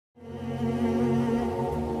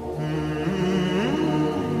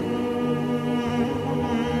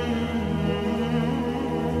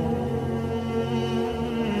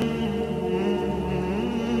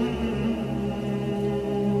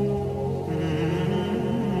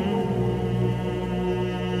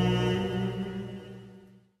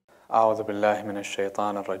أعوذ بالله من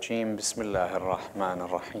الشيطان الرجيم بسم الله الرحمن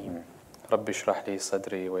الرحيم رب اشرح لي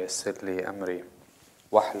صدري ويسر لي أمري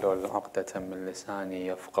واحلل عقدة من لساني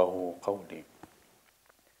يفقه قولي.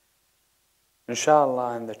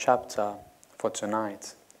 Inshallah, in the chapter for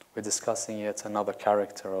tonight, we're discussing yet another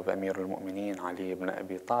character of Amir al-Mu'mineen, Ali ibn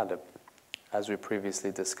Abi Talib. As we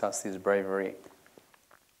previously discussed his bravery,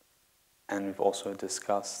 and we've also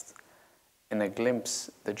discussed in a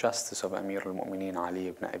glimpse the justice of Amir al-Mu'mineen, Ali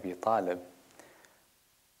ibn Abi Talib.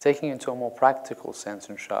 Taking into a more practical sense,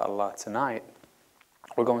 inshallah, tonight,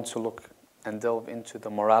 we're going to look and delve into the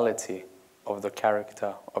morality of the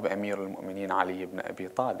character of Amir al-Mu'mineen, Ali ibn Abi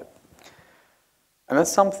Talib. And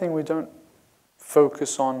that's something we don't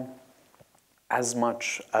focus on as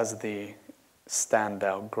much as the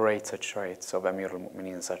standout greater traits of Amir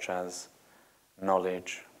al-Mu'mineen, such as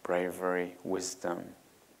knowledge, bravery, wisdom,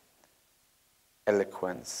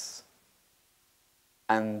 eloquence.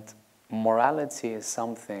 And morality is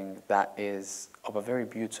something that is of a very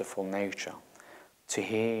beautiful nature to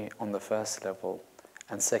hear on the first level,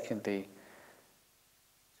 and secondly,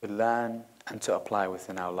 to learn and to apply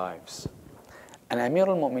within our lives. And Amir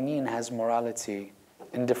al-Mu'mineen has morality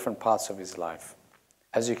in different parts of his life.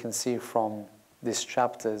 As you can see from these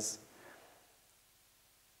chapters,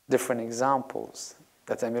 different examples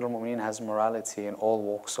that Amir al-Mu'mineen has morality in all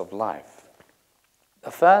walks of life. The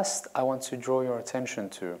first I want to draw your attention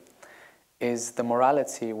to is the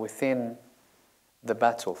morality within the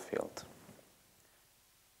battlefield.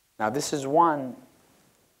 Now this is one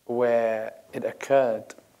where it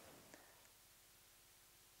occurred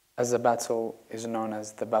as the battle is known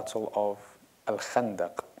as the Battle of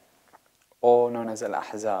Al-Khandaq, or known as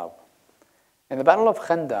Al-Ahzab. In the Battle of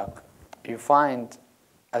Khandaq, you find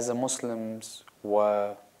as the Muslims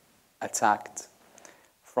were attacked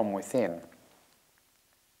from within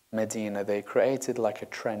Medina, they created like a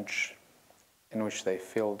trench in which they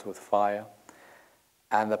filled with fire,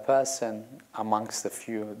 and the person amongst the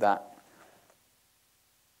few that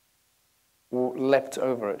leapt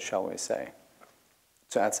over it, shall we say,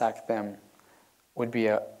 to attack them would be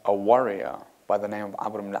a warrior by the name of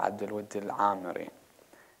Amr ibn Abdul Wud al-Amiri.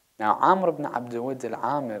 Now Amr ibn Abdul Wud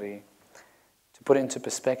al-Amiri, to put it into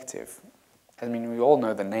perspective, I mean, we all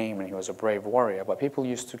know the name and he was a brave warrior, but people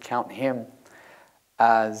used to count him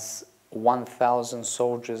as 1,000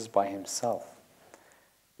 soldiers by himself.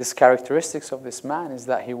 This characteristics of this man is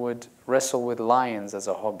that he would wrestle with lions as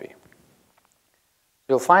a hobby.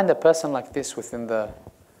 You'll find a person like this within the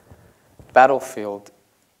battlefield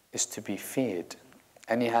is to be feared,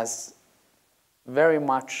 and he has very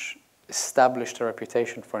much established a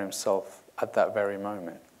reputation for himself at that very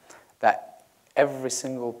moment, that every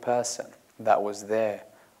single person that was there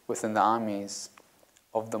within the armies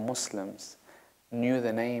of the Muslims knew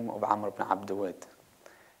the name of Amr ibn Abdul Wud,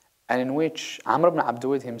 and in which Amr ibn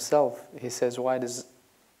Abdul Wud himself, he says, why does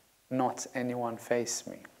not anyone face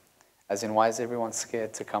me? As in, why is everyone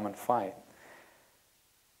scared to come and fight?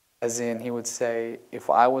 As in, he would say, if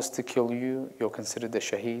I was to kill you, you're considered a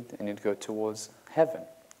shaheed and you'd go towards heaven.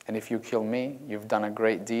 And if you kill me, you've done a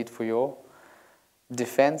great deed for your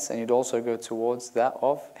defense and you'd also go towards that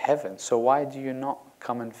of heaven. So why do you not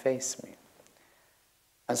come and face me?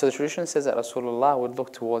 And so the tradition says that Rasulullah would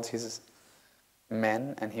look towards his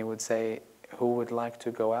men and he would say, who would like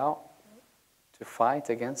to go out to fight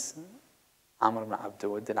against Amr ibn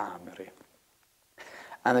Abdul Wud al-Amiri?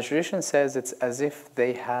 And the tradition says it's as if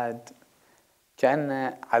they had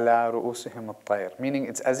كَأَنَّ عَلَى رُؤُوسِهِمُ الطَّيْرِ, meaning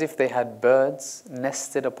it's as if they had birds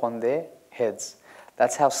nested upon their heads.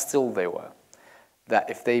 That's how still they were. That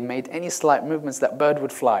if they made any slight movements, that bird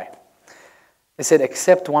would fly. They said,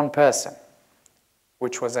 except one person,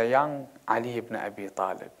 which was a young Ali ibn Abi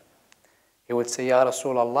Talib. He would say, Ya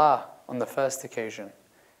Rasulullah, on the first occasion,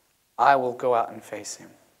 I will go out and face him.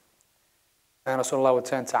 And Rasulullah would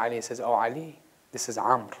turn to Ali and says, oh Ali, this is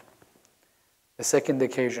Amr. The second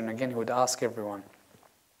occasion, again, he would ask everyone,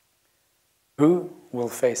 who will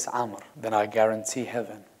face Amr? Then I guarantee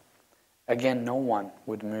heaven. Again, no one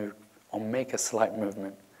would move or make a slight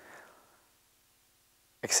movement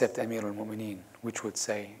except Amir al-Mu'mineen, which would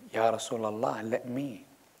say, Ya Rasulullah, let me.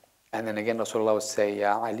 And then again, Rasulullah would say,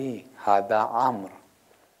 Ya Ali, hada Amr.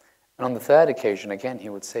 And on the third occasion, again, he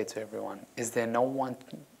would say to everyone, is there no one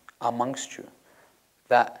amongst you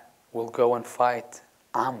that will go and fight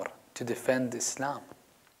Amr to defend Islam?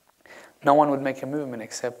 No one would make a movement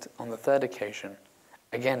except on the third occasion,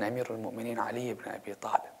 again, Amir al-Mu'mineen Ali ibn Abi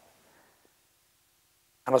Talib.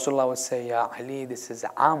 And Rasulullah would say, Ya Ali, this is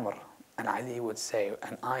Amr. And Ali would say,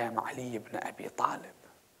 and I am Ali ibn Abi Talib.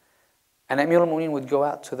 And Amir al-Mu'mineen would go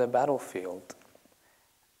out to the battlefield,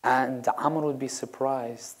 and Amr would be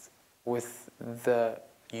surprised with the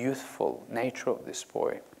youthful nature of this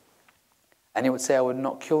boy. And he would say, I would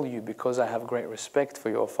not kill you because I have great respect for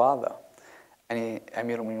your father. And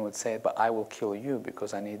Amir al-Mu'minin would say, but I will kill you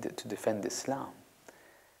because I need to defend Islam.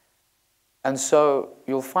 And so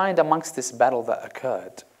you'll find amongst this battle that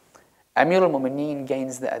occurred, Amir al-Mu'minin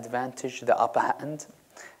gains the advantage, the upper hand,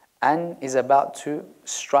 and is about to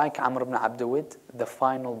strike Amr ibn Abdullah the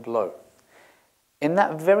final blow. In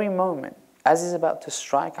that very moment, as he's about to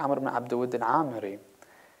strike Amr ibn Abdullah al-Amiri,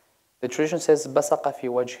 the tradition says, بَصَقَ فِي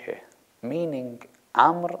وَجْهِهِ, meaning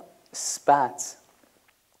Amr spat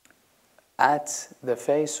at the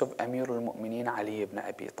face of Amir al-Mu'minin Ali ibn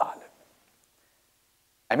Abi Talib.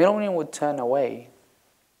 Amir al-Mu'minin would turn away,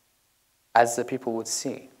 as the people would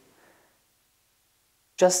see.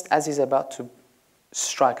 Just as he's about to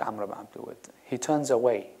strike Amr ibn Abdullah, he turns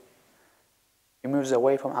away. He moves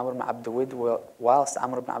away from Amr ibn Abdullah whilst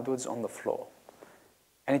Amr ibn Abdullah is on the floor.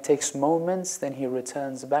 And it takes moments, then he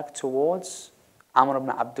returns back towards Amr ibn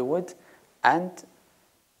Abdullah and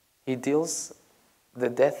he deals the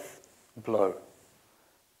death blow.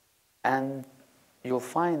 And you'll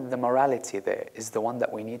find the morality there is the one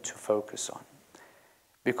that we need to focus on.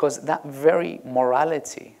 Because that very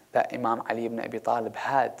morality that Imam Ali ibn Abi Talib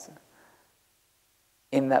had,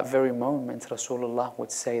 in that very moment, Rasulullah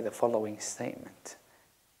would say the following statement.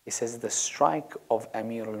 He says, the strike of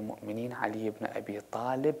Amir al-Mu'minin Ali ibn Abi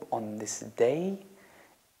Talib on this day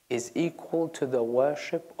is equal to the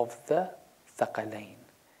worship of the Thaqalain,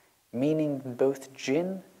 meaning both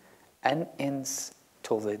jinn and ins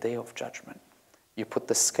till the day of judgment. You put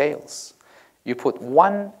the scales, you put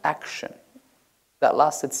one action that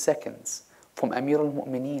lasted seconds from Amir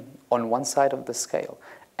al-Mu'minin on one side of the scale,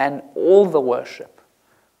 and all the worship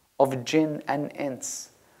of jinn and ins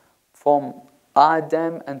from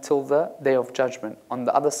Adam until the day of judgment. On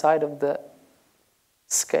the other side of the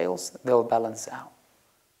scales, they'll balance out.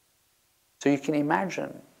 So you can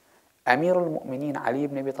imagine Amir al-Mu'minin Ali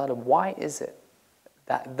ibn Abi Talib, why is it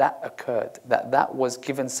that that occurred, that was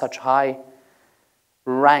given such high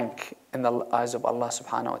rank in the eyes of Allah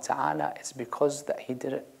subhanahu wa ta'ala? It's because that he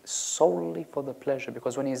did it solely for the pleasure.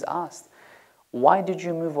 Because when he's asked, why did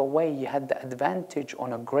you move away? You had the advantage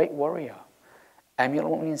on a great warrior. Amir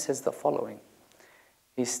al-Mu'minin says the following.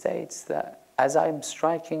 He states that as I'm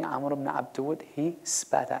striking Amr ibn Abdullah, he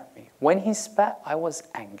spat at me. When he spat, I was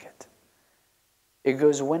angered. It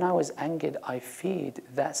goes, when I was angered, I feared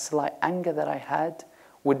that slight anger that I had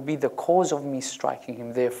would be the cause of me striking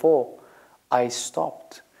him. Therefore, I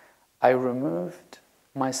stopped. I removed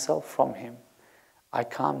myself from him. I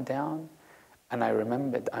calmed down and I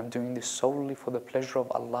remembered I'm doing this solely for the pleasure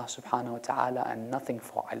of Allah subhanahu wa ta'ala and nothing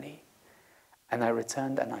for Ali. And I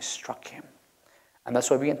returned and I struck him. And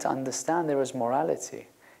that's why we begin to understand there is morality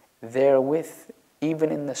therewith,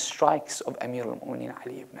 even in the strikes of Amir al-Mu'minin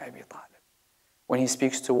Ali ibn Abi Talib. When he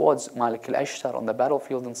speaks towards Malik al-Ashtar on the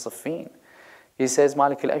battlefield in Siffin, he says,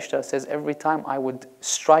 Malik al-Ashtar says, every time I would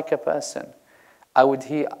strike a person, I would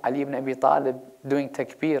hear Ali ibn Abi Talib doing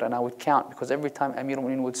takbir and I would count, because every time Amir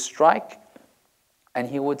al-Mu'minin would strike and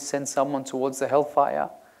he would send someone towards the hellfire,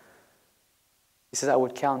 he says, I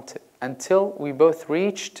would count it until we both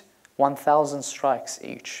reached 1,000 strikes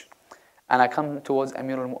each. And I come towards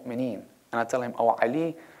Amir al-Mu'minin and I tell him, oh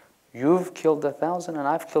Ali, you've killed 1,000 and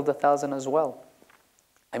I've killed 1,000 as well.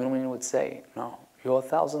 Amir al-Mu'minin would say, no, your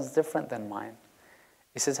 1,000 is different than mine.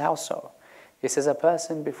 He says, how so? He says, a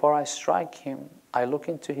person, before I strike him, I look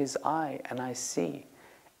into his eye and I see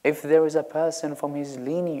if there is a person from his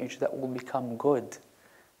lineage that will become good,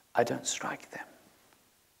 I don't strike them.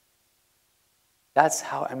 That's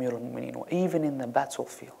how Amir al-Mu'minin was, even in the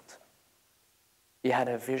battlefield. He had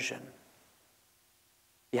a vision.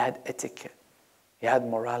 He had etiquette. He had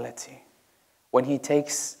morality. When he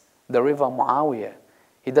takes the river Muawiyah,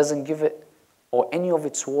 he doesn't give it or any of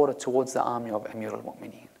its water towards the army of Amir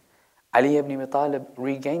al-Mu'minin. Ali ibn Abi Talib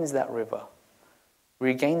regains that river,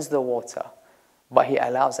 regains the water, but he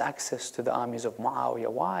allows access to the armies of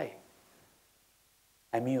Muawiyah. Why?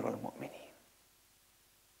 Amir al-Mu'minin.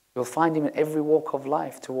 You'll find him in every walk of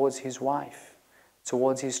life, towards his wife,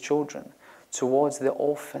 towards his children, towards the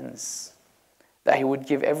orphans, that he would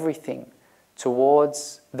give everything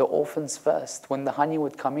towards the orphans first. When the honey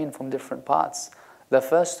would come in from different parts, the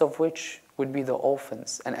first of which would be the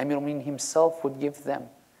orphans, and Amir al-Mu'minin himself would give them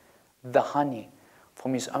the honey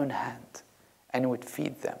from his own hand and he would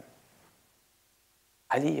feed them.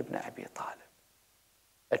 Ali ibn Abi Talib.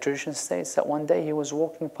 A tradition states that one day he was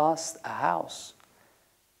walking past a house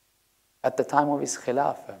at the time of his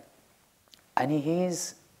Khilafah and he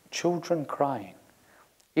hears children crying.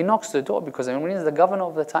 He knocks the door because Amir al-Mu'minin is the governor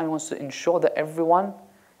of the time. He wants to ensure that everyone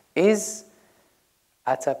is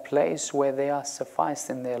at a place where they are sufficed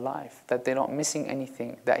in their life, that they're not missing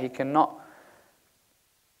anything, that he cannot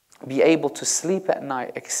be able to sleep at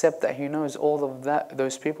night except that he knows all of that,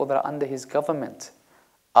 those people that are under his government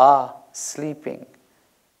are sleeping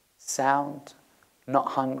sound, not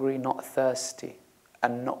hungry, not thirsty,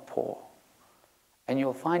 and not poor. And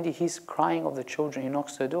you'll find he's crying of the children. He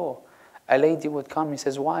knocks the door. A lady would come. He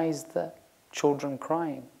says, why is the children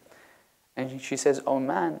crying? And she says, oh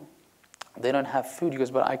man, they don't have food. He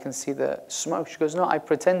goes, but I can see the smoke. She goes, no, I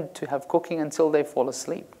pretend to have cooking until they fall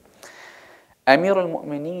asleep. Amir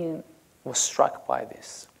al-Mu'mineen was struck by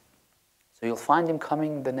this. So you'll find him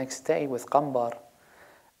coming the next day with qambar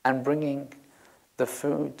and bringing the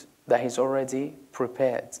food that he's already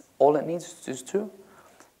prepared. All it needs is to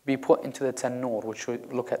be put into the tannoor, which we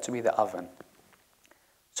look at to be the oven.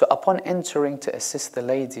 So upon entering to assist the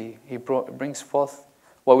lady, he brings forth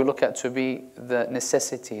what we look at to be the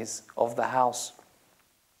necessities of the house.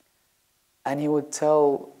 And he would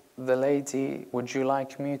tell the lady, would you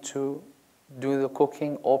like me to do the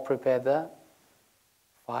cooking or prepare the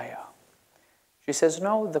fire? She says,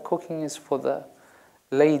 no, the cooking is for the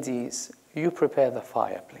ladies. You prepare the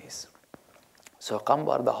fire, please. So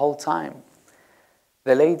qambar, the whole time,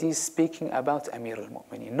 the lady is speaking about Amir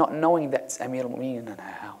al-Mu'mineen, not knowing that it's Amir al-Mu'mineen in her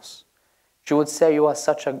house. She would say, you are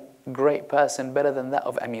such a great person, better than that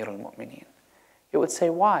of Amir al-Mu'mineen. He would say,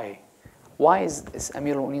 why? Why is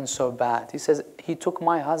Amir al-Mu'mineen so bad? He says, he took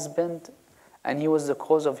my husband and he was the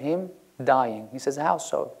cause of him dying. He says, how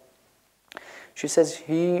so? She says,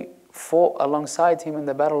 he fought alongside him in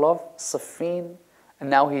the battle of Siffin, and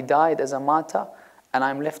now he died as a martyr, and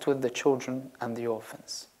I'm left with the children and the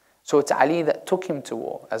orphans. So it's Ali that took him to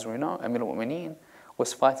war. As we know, Amir al-Mu'mineen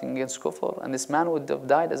was fighting against kufr, and this man would have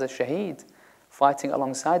died as a shaheed, fighting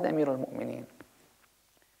alongside Amir al-Mu'mineen.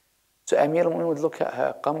 So Amir al-Mu'mineen would look at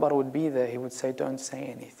her, qambar would be there, he would say, don't say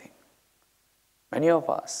anything. Many of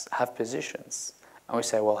us have positions, and we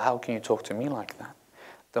say, well, how can you talk to me like that?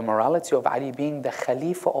 The morality of Ali being the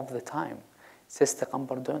Khalifa of the time says to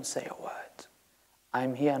qambar, don't say a word.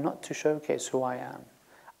 I'm here not to showcase who I am.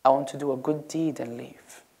 I want to do a good deed and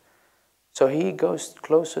leave. So he goes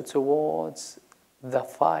closer towards the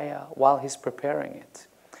fire while he's preparing it.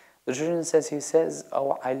 The tradition says, he says,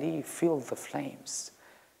 oh Ali, feel the flames.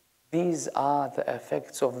 These are the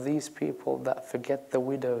effects of these people that forget the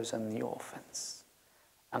widows and the orphans.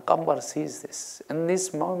 And qambar sees this. In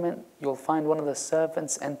this moment, you'll find one of the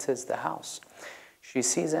servants enters the house. She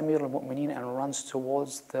sees Amir al-Mu'mineen and runs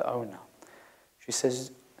towards the owner. She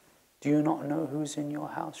says, do you not know who's in your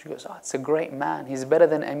house? She goes, oh, it's a great man. He's better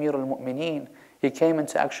than Amir al-Mu'mineen. He came in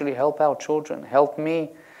to actually help our children, help me,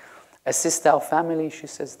 assist our family. She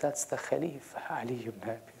says, that's the Khalifa, Ali ibn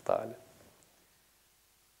Abi Talib.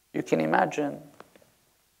 You can imagine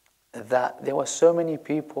that there were so many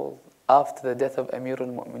people after the death of Amir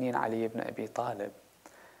al-Mu'mineen, Ali ibn Abi Talib,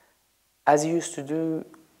 as he used to do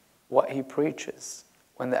what he preaches.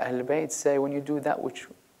 When the Ahl Bayt say, when you do that which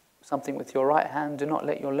something with your right hand, do not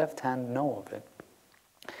let your left hand know of it.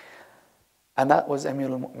 And that was Amir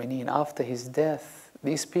al-Mu'mineen. After his death,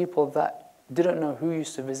 these people that didn't know who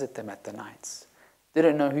used to visit them at the nights,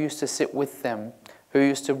 didn't know who used to sit with them, who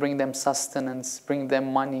used to bring them sustenance, bring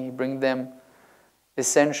them money, bring them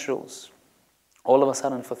essentials. All of a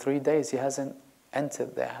sudden, for 3 days, he hasn't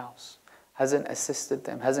entered their house, hasn't assisted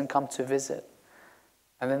them, hasn't come to visit.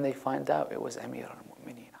 And then they find out it was Amir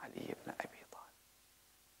al-Mu'mineen, Ali ibn Abi Talib.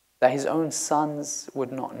 That his own sons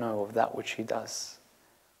would not know of that which he does.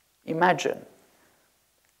 Imagine.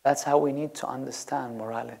 That's how we need to understand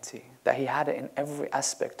morality. That he had it in every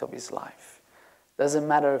aspect of his life. Doesn't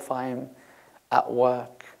matter if I'm at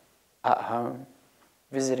work, at home,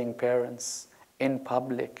 visiting parents, in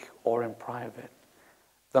public or in private.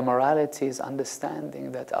 The morality is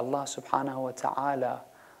understanding that Allah subhanahu wa ta'ala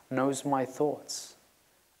knows my thoughts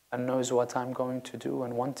and knows what I'm going to do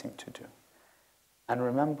and wanting to do. And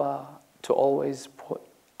remember to always put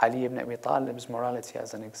Ali ibn Abi Talib's morality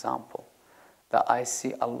as an example, that I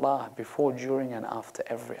see Allah before, during and after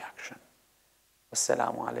every action.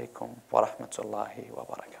 Wassalamu alaikum wa rahmatullahi wa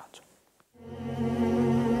barakatuh.